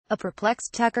A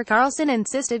perplexed Tucker Carlson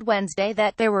insisted Wednesday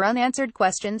that there were unanswered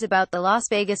questions about the Las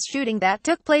Vegas shooting that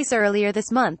took place earlier this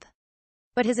month.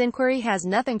 But his inquiry has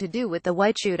nothing to do with the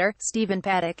white shooter, Stephen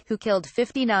Paddock, who killed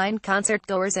 59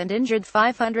 concert-goers and injured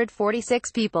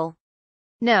 546 people.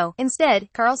 No, instead,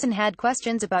 Carlson had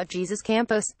questions about Jesus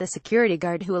Campos, the security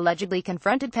guard who allegedly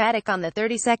confronted Paddock on the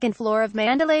 32nd floor of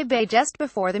Mandalay Bay just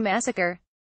before the massacre.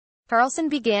 Carlson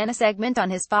began a segment on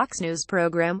his Fox News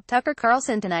program, Tucker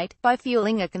Carlson Tonight, by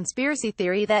fueling a conspiracy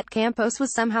theory that Campos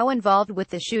was somehow involved with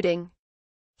the shooting.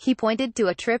 He pointed to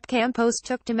a trip Campos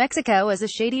took to Mexico as a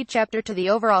shady chapter to the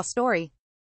overall story.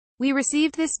 "We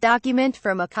received this document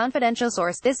from a confidential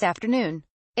source this afternoon.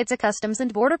 It's a Customs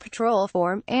and Border Patrol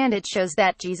form, and it shows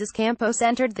that Jesus Campos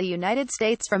entered the United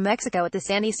States from Mexico at the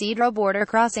San Ysidro border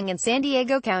crossing in San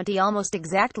Diego County almost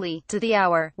exactly to the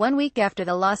hour, 1 week after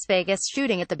the Las Vegas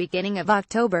shooting at the beginning of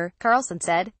October," Carlson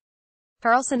said.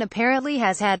 Carlson apparently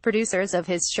has had producers of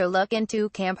his show look into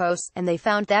Campos, and they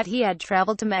found that he had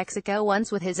traveled to Mexico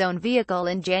once with his own vehicle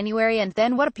in January and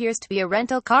then what appears to be a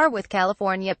rental car with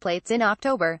California plates in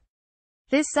October.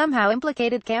 This somehow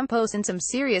implicated Campos in some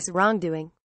serious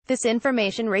wrongdoing. This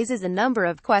information raises a number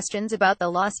of questions about the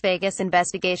Las Vegas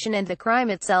investigation and the crime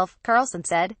itself, Carlson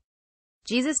said.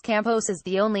 Jesus Campos is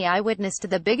the only eyewitness to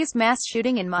the biggest mass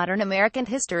shooting in modern American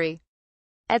history.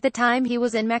 At the time he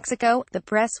was in Mexico, the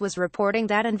press was reporting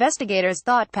that investigators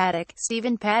thought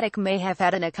Stephen Paddock may have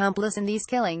had an accomplice in these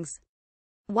killings.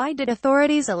 Why did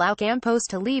authorities allow Campos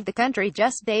to leave the country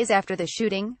just days after the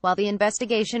shooting, while the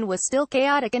investigation was still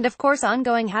chaotic and of course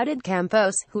ongoing? How did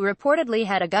Campos, who reportedly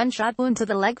had a gunshot wound to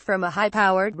the leg from a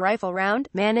high-powered rifle round,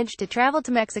 manage to travel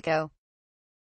to Mexico?